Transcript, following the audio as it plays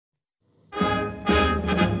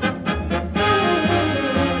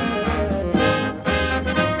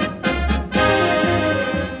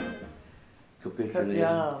yesterday.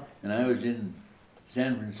 Yeah. And I was in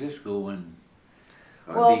San Francisco when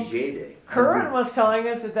On BJ Day. Curran was telling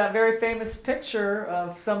us that that very famous picture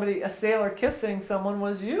of somebody, a sailor kissing someone,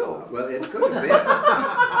 was you. Well, it could have been.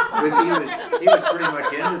 Because he was pretty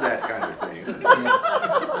much into that kind of thing.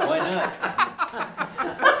 Yeah. Why not?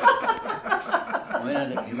 Why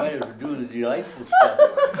not? You might have to do the delightful stuff.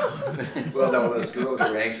 Well, no, those girls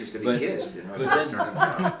were anxious to be kissed. But then,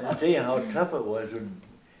 I'll tell you how tough it was when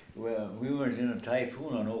we were in a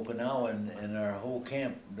typhoon on Okinawa, and our whole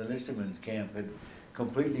camp, the Listerman's camp, had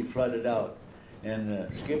completely flooded out. And the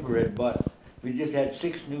skipper had bought, we just had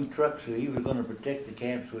 6 new trucks, so he was going to protect the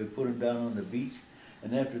camp, so we put them down on the beach.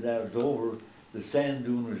 And after that was over, the sand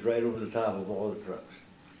dune was right over the top of all the trucks.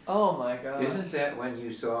 Oh my God! Isn't that when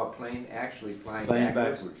you saw a plane actually flying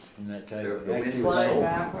backwards in that typhoon? The wind was Flying so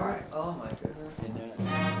backwards? high. Oh my goodness! In that.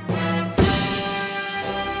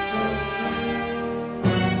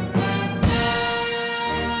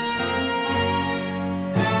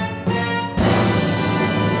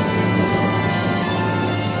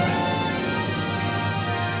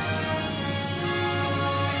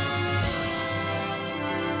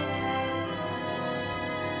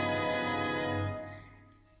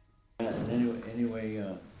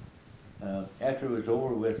 After it was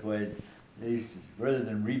over with, they, rather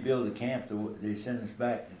than rebuild the camp, they sent us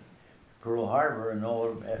back to Pearl Harbor, and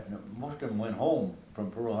most of them went home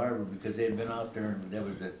from Pearl Harbor because they had been out there, and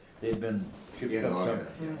they'd been shipped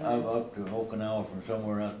up to Okinawa from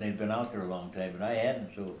somewhere else, and they'd been out there a long time, but I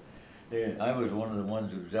hadn't, so I was one of the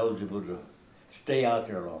ones that was eligible to stay out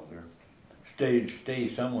there longer, stay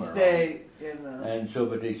somewhere. And so,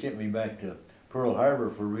 but they sent me back to Pearl Harbor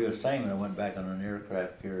for reassignment. I went back on an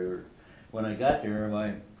aircraft carrier. When I got there,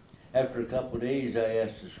 after a couple of days, I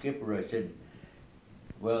asked the skipper, I said,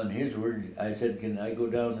 well, in his words, I said, can I go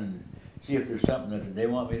down and see if there's something that they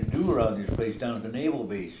want me to do around this place down at the naval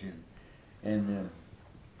base? And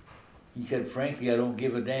he said, frankly, I don't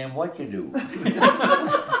give a damn what you do.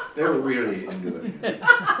 They were really into it.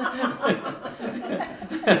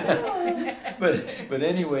 But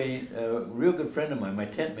anyway, a real good friend of mine, my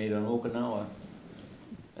tent mate on Okinawa,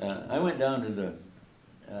 I went down to the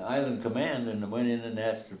Island Command and went in and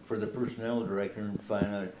asked for the personnel director and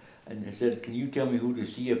find out, and I said, can you tell me who to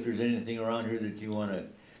see if there's anything around here that you want a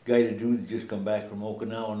guy to do that just come back from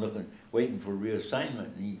Okinawa and waiting for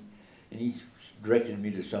reassignment? And he directed me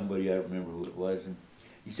to somebody, I don't remember who it was, and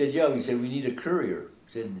he said, yeah, he said, we need a courier.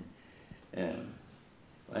 He said,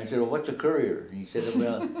 I said, well, what's a courier? And he said,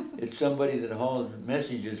 well, it's somebody that hauls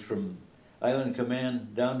messages from Island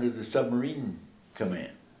Command down to the submarine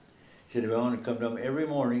command. He said, if I want to come down every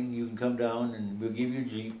morning, you can come down and we'll give you a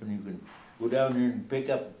Jeep and you can go down there and pick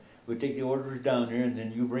up, we'll take the orders down there and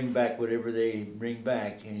then you bring back whatever they bring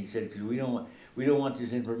back. And he said, because we don't want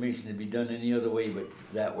this information to be done any other way but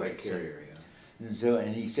that way. Carrier, yeah.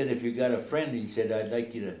 And he said, if you got a friend, he said, I'd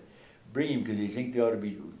like you to bring him because he think there ought to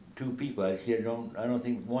be 2 people. I said, I don't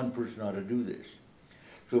think one person ought to do this.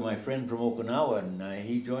 So my friend from Okinawa and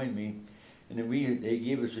he joined me, and then they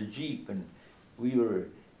gave us a Jeep, and we were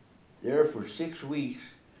there for 6 weeks,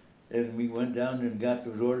 and we went down and got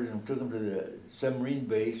those orders and took them to the submarine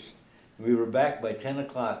base. We were back by 10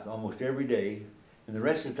 o'clock almost every day, and the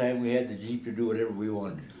rest of the time we had the Jeep to do whatever we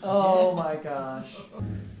wanted. Oh my gosh.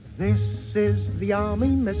 This is the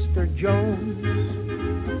Army, Mr. Jones.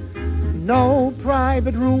 No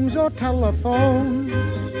private rooms or telephones.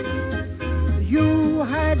 You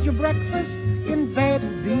had your breakfast in bed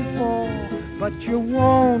before, but you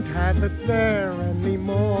won't have it there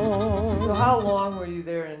anymore. So how long were you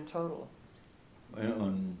there in total?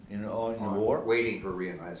 In the war? Waiting for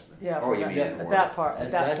realignment. Yeah, at that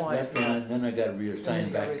point. Then I got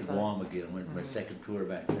reassigned back to Guam again, went my second tour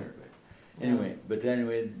back there. Anyway,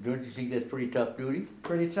 don't you think that's pretty tough duty?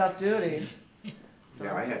 Pretty tough duty.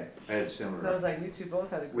 Yeah, I had similar. Sounds like you two both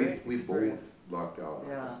had a great We experience. both lucked out.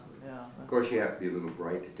 Yeah. Of course, you have to be a little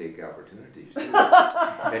bright to take opportunities too.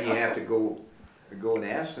 And you have to go and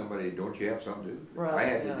ask somebody, don't you have something to do? Right, I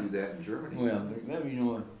had to do that in Germany.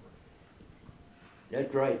 Well,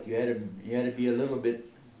 that's right. You had to be a little bit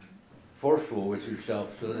forceful with yourself,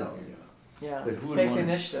 so that. Yeah, But take the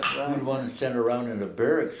initiative, right. Who'd want to sit around in a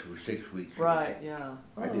barracks for 6 weeks? Right, yeah.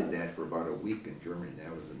 I did that for about a week in Germany, that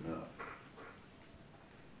was enough.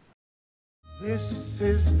 This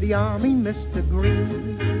is the Army, Mr.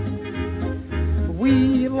 Green.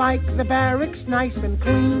 We like the barracks nice and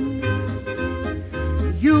clean.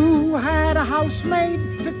 You had a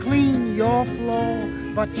housemaid to clean your floor,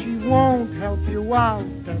 but she won't help you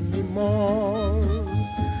out anymore.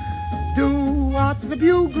 Do what the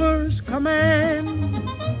buglers command.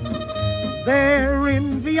 They're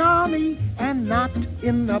in the Army me and not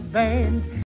in the band.